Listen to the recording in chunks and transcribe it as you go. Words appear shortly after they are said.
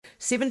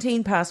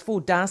17 past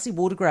 4. Darcy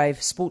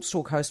Watergrave, Sports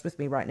Talk host with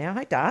me right now.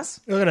 Hey,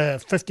 Darcy. I got a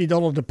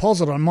 $50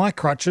 deposit on my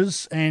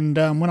crutches, and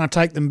when I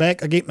take them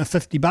back, I get my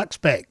 $50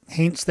 back.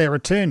 Hence their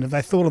return. Have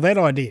they thought of that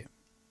idea?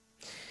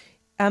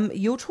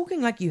 You're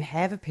talking like you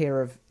have a pair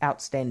of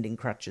outstanding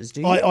crutches,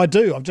 do you? I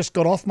do. I've just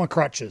got off my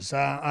crutches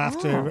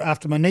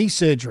after my knee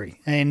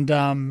surgery, and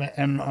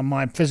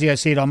my physio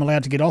said I'm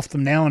allowed to get off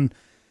them now and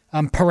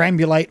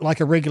perambulate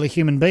like a regular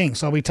human being.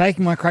 So I'll be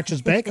taking my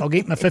crutches back. I'll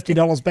get my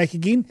 $50 back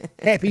again.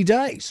 Happy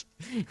days.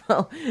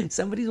 Well,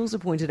 somebody's also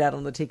pointed out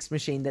on the text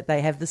machine that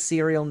they have the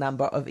serial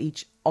number of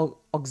each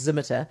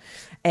oximeter,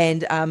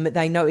 and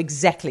they know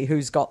exactly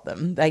who's got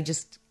them.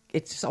 It's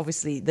just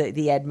obviously the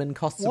admin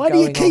costs. Why do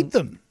you keep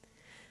them?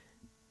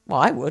 Well,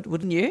 I would,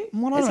 wouldn't you?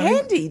 Well, it's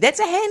handy. That's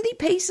a handy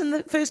piece in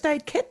the first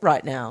aid kit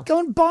right now. Go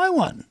and buy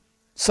one.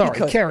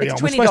 Sorry, carry on.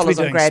 It's $20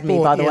 on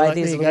GradMe, by the way.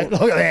 There's a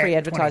little free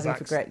advertising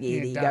for Grad. Yeah,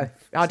 there you go.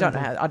 I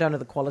don't know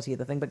the quality of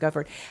the thing, but go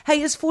for it.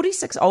 Hey, is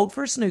 46 old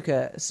for a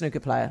snooker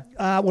player?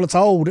 Well, it's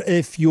old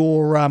if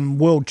you're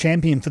world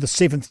champion for the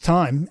 7th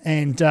time,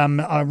 and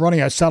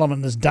Ronnie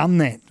O'Sullivan has done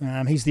that.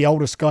 He's the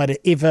oldest guy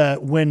to ever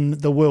win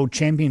the world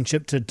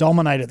championship, to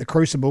dominate at the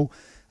Crucible.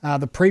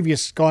 The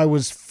previous guy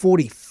was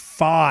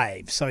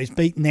 45, so he's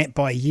beaten that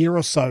by a year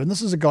or so. And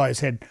this is a guy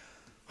who's had...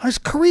 His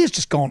career's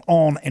just gone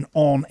on and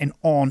on and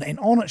on and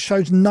on. It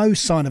shows no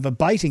sign of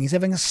abating. He's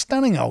having a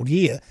stunning old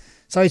year.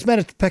 So he's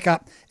managed to pick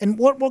up. And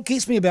what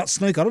gets me about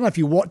snooker, I don't know if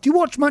you watch. Do you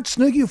watch much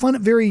snooker? You'll find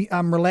it very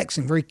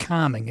relaxing, very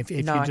calming if you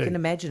do. No, I can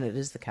imagine it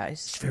is the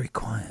case. It's very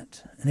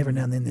quiet. And every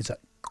now and then there's a...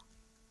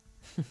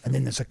 And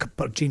then there's a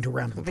gentle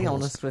round of applause. To be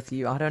honest with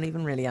you, I don't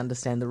even really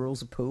understand the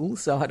rules of pool,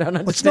 so I don't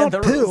understand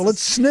the rules. It's not pool,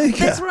 it's snooker.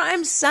 That's what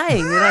I'm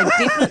saying. I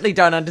definitely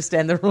don't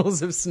understand the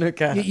rules of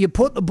snooker. You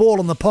put the ball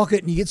in the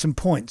pocket and you get some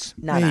points.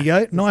 There you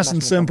go. Nice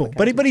and simple.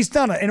 But he's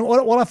done it. And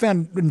what I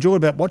found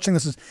enjoyed about watching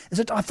this is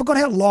that I forgot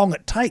how long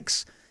it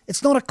takes.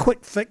 It's not a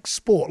quick fix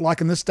sport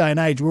like in this day and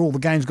age where all the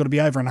game's got to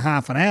be over in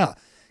half an hour.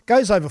 It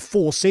goes over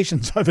 4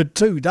 sessions over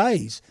 2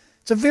 days.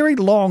 It's a very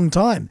long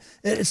time.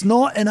 It's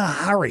not in a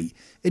hurry.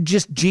 It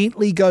just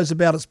gently goes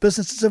about its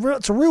business.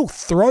 It's a real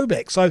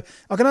throwback. So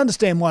I can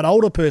understand why an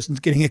older person's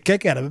getting a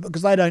kick out of it,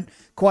 because they don't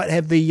quite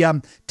have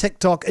the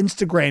TikTok,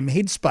 Instagram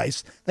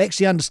headspace. They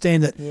actually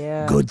understand that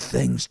good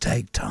things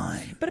take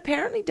time. But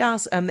apparently,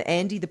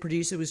 Andy, the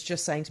producer, was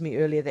just saying to me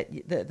earlier that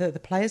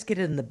the players get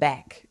it in the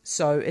back.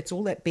 So it's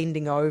all that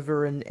bending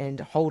over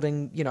and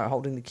holding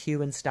the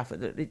cue and stuff.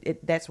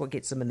 That's what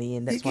gets them in the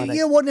end. That's why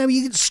now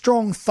you get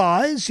strong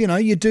thighs.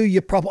 You do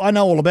your proper... I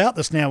know all about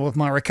this now with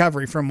my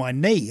recovery from my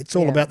knee. It's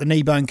all about the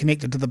knee bone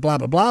connected to the blah,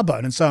 blah, blah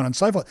bone and so on and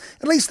so forth.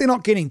 At least they're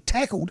not getting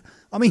tackled.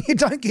 I mean, you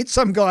don't get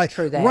some guy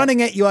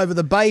running at you over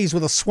the bays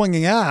with a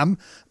swinging arm.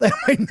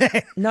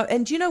 No,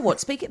 and do you know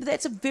what?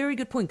 That's a very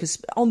good point,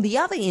 because on the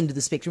other end of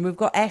the spectrum, we've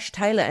got Ash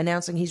Taylor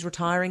announcing he's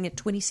retiring at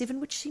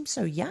 27, which seems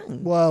so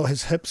young. Well,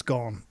 his hip's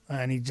gone,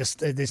 and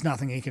there's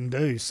nothing he can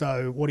do.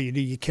 So what do?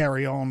 You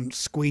carry on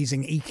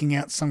squeezing, eking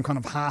out some kind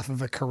of half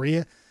of a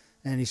career,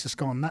 and he's just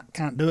gone, nah,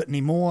 can't do it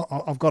anymore.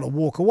 I've got to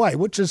walk away,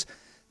 which is...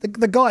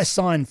 The guy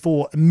signed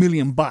for $1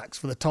 million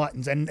for the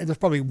Titans, and it was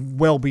probably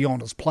well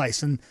beyond his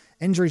place, and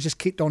injuries just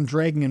kept on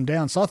dragging him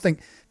down. So I think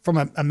from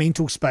a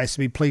mental space, to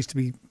be pleased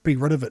to be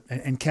rid of it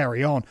and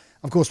carry on.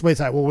 Of course, we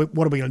say, well,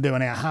 what are we going to do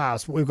in our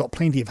halves? We've got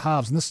plenty of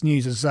halves, and this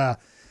news has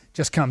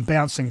just come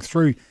bouncing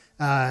through.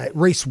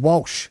 Reece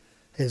Walsh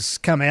has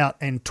come out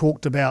and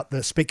talked about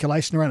the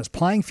speculation around his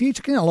playing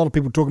future. A lot of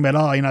people talking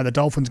about, the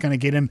Dolphins going to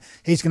get him.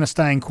 He's going to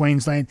stay in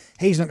Queensland.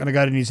 He's not going to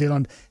go to New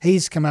Zealand.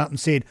 He's come out and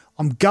said,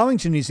 I'm going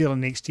to New Zealand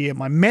next year.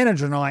 My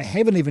manager and I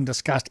haven't even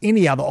discussed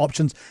any other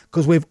options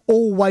because we've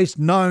always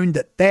known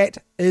that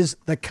is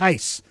the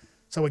case.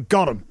 So we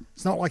got him.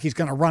 It's not like he's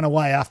going to run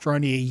away after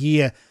only a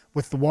year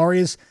with the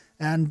Warriors.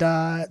 And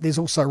there's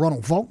also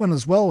Ronald Volkman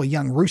as well, a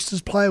young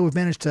Roosters player we've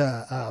managed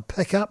to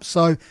pick up.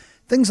 So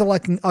things are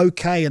looking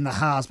okay in the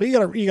halves, but you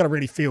got to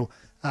really feel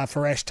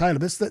for Ash Taylor.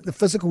 But it's the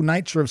physical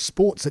nature of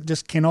sports that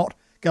just cannot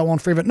go on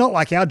forever. Not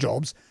like our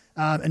jobs,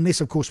 unless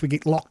of course we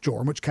get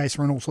lockjaw, in which case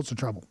we're in all sorts of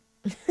trouble.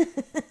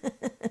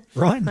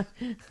 Right?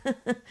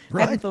 I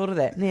hadn't thought of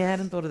that. Yeah, I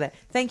hadn't thought of that.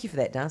 Thank you for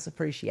that, Darcy.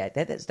 Appreciate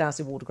that. That's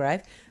Darcy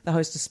Watergrave, the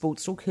host of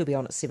Sports Talk. He'll be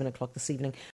on at 7 o'clock this evening.